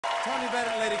Tony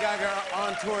Bennett and Lady Gaga are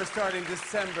on tour starting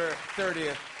December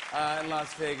 30th in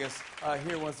Las Vegas.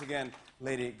 Here once again,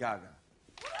 Lady Gaga.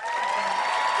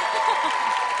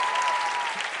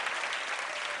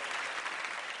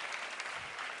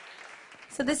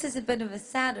 So this is a bit of a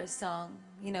sadder song,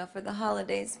 you know, for the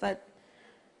holidays, but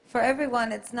for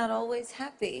everyone, it's not always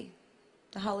happy.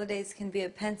 The holidays can be a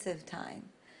pensive time.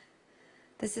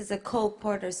 This is a Cole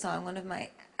Porter song, one of my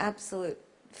absolute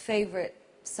favorite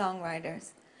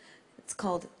songwriters. It's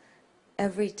called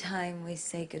Every Time We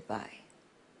Say Goodbye.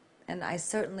 And I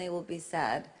certainly will be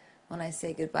sad when I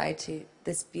say goodbye to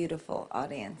this beautiful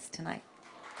audience tonight.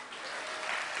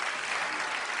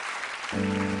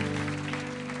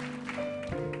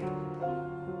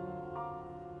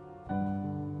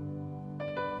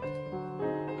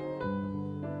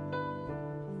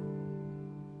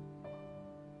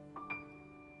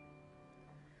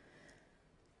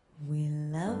 We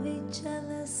love each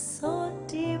other so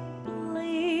deeply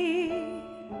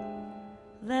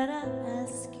that I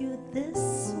ask you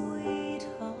this,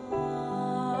 sweetheart,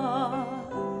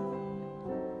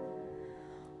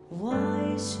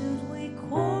 why should we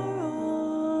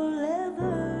quarrel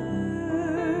ever?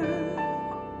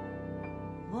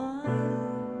 Why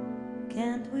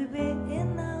can't we be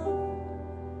enough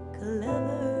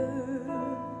clever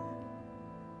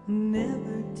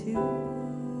never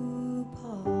to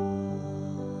part?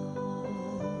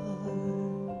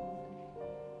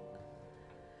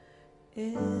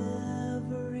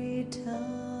 Every time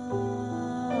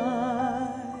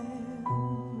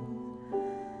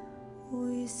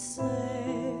we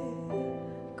say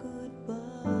goodbye,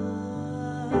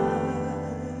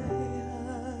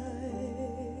 I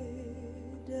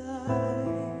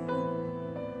die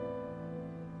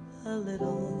a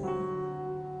little.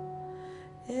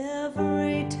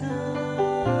 Every time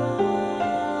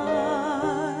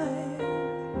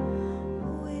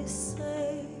we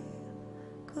say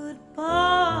goodbye,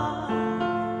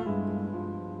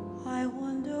 I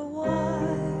wonder why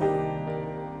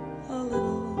a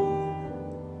little.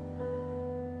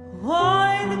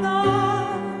 Why the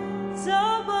gods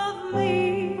above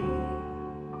me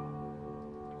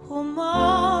who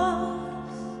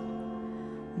must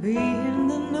be in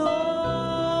the know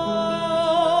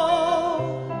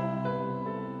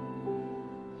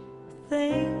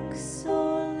think so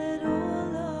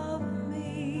little of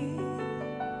me.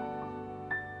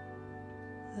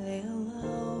 They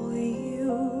allow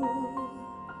you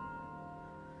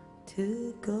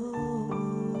to go.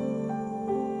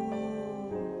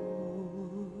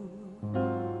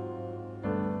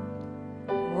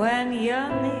 When you're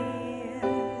near,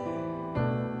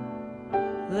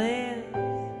 there's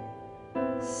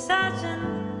such an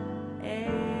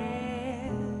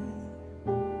air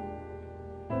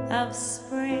of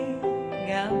spring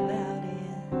about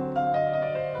it.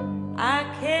 I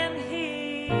can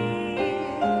hear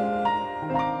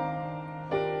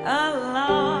a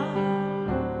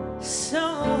lark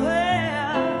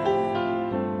somewhere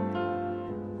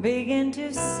begin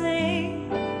to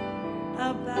sing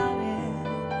about it.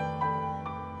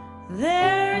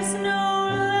 There's no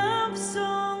love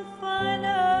song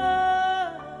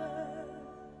finer,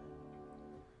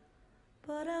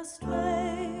 but how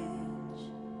strange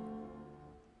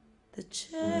the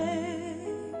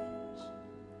change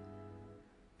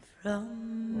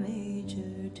from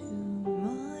major to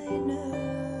minor.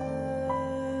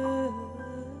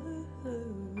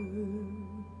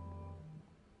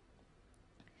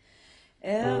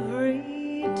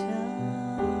 Every time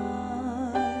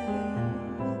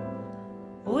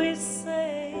we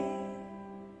say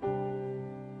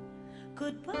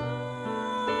goodbye,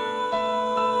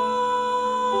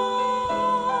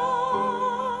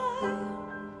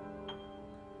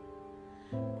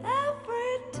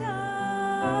 every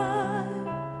time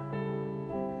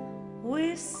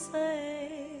we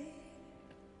say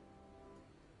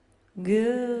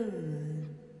goodbye.